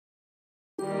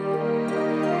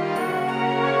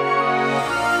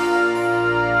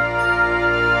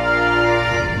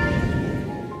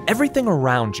Everything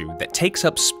around you that takes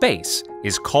up space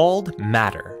is called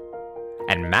matter.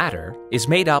 And matter is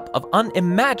made up of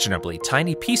unimaginably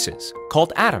tiny pieces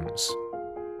called atoms.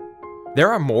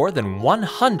 There are more than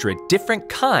 100 different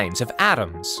kinds of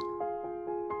atoms.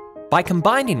 By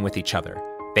combining with each other,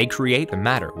 they create the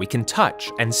matter we can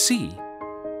touch and see.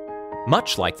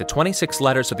 Much like the 26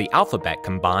 letters of the alphabet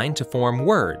combine to form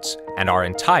words and our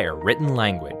entire written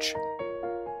language.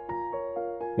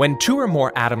 When two or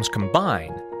more atoms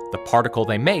combine, the particle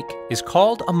they make is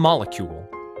called a molecule,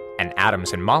 and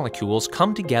atoms and molecules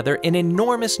come together in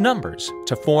enormous numbers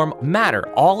to form matter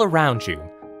all around you.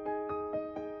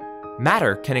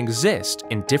 Matter can exist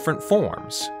in different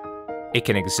forms. It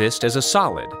can exist as a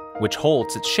solid, which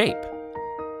holds its shape.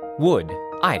 Wood,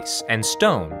 ice, and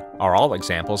stone are all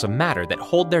examples of matter that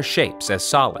hold their shapes as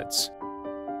solids.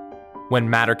 When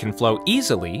matter can flow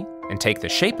easily and take the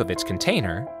shape of its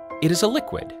container, it is a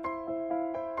liquid.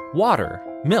 Water,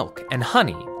 milk, and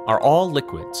honey are all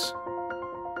liquids.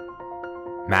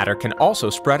 Matter can also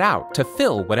spread out to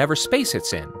fill whatever space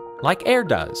it's in, like air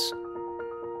does.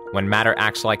 When matter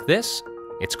acts like this,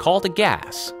 it's called a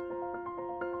gas.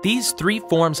 These three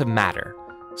forms of matter,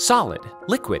 solid,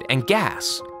 liquid, and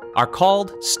gas, are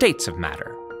called states of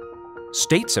matter.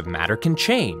 States of matter can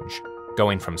change,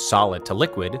 going from solid to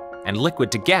liquid, and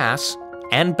liquid to gas,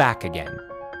 and back again.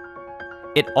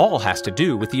 It all has to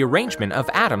do with the arrangement of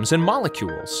atoms and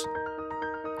molecules.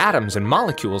 Atoms and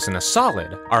molecules in a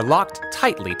solid are locked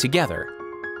tightly together.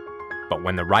 But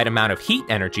when the right amount of heat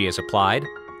energy is applied,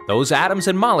 those atoms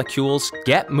and molecules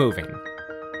get moving.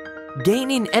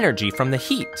 Gaining energy from the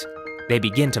heat, they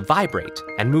begin to vibrate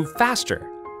and move faster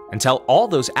until all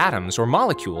those atoms or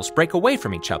molecules break away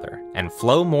from each other and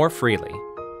flow more freely.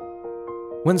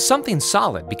 When something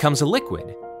solid becomes a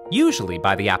liquid, usually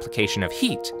by the application of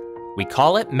heat, we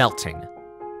call it melting.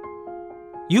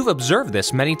 You've observed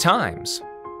this many times.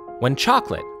 When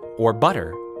chocolate, or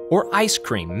butter, or ice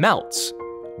cream melts,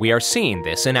 we are seeing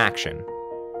this in action.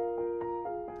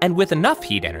 And with enough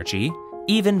heat energy,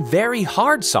 even very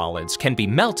hard solids can be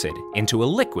melted into a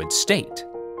liquid state.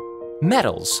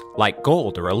 Metals, like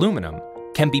gold or aluminum,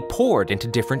 can be poured into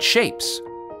different shapes.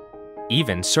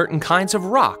 Even certain kinds of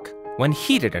rock, when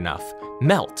heated enough,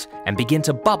 melt and begin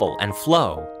to bubble and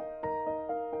flow.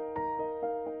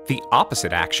 The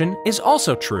opposite action is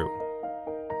also true.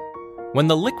 When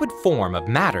the liquid form of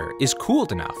matter is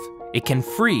cooled enough, it can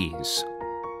freeze.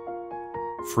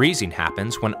 Freezing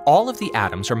happens when all of the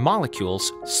atoms or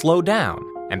molecules slow down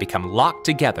and become locked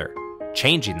together,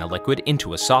 changing the liquid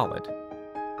into a solid.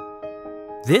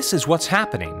 This is what's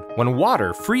happening when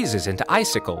water freezes into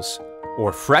icicles,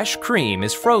 or fresh cream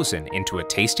is frozen into a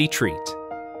tasty treat.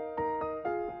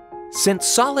 Since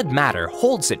solid matter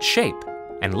holds its shape,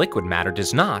 and liquid matter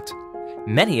does not,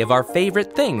 many of our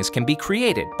favorite things can be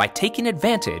created by taking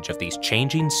advantage of these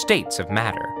changing states of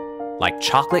matter, like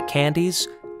chocolate candies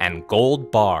and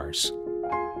gold bars.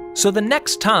 So the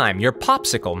next time your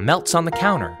popsicle melts on the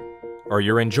counter, or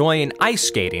you're enjoying ice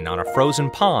skating on a frozen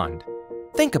pond,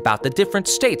 think about the different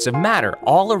states of matter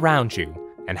all around you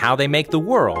and how they make the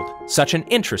world such an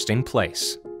interesting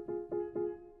place.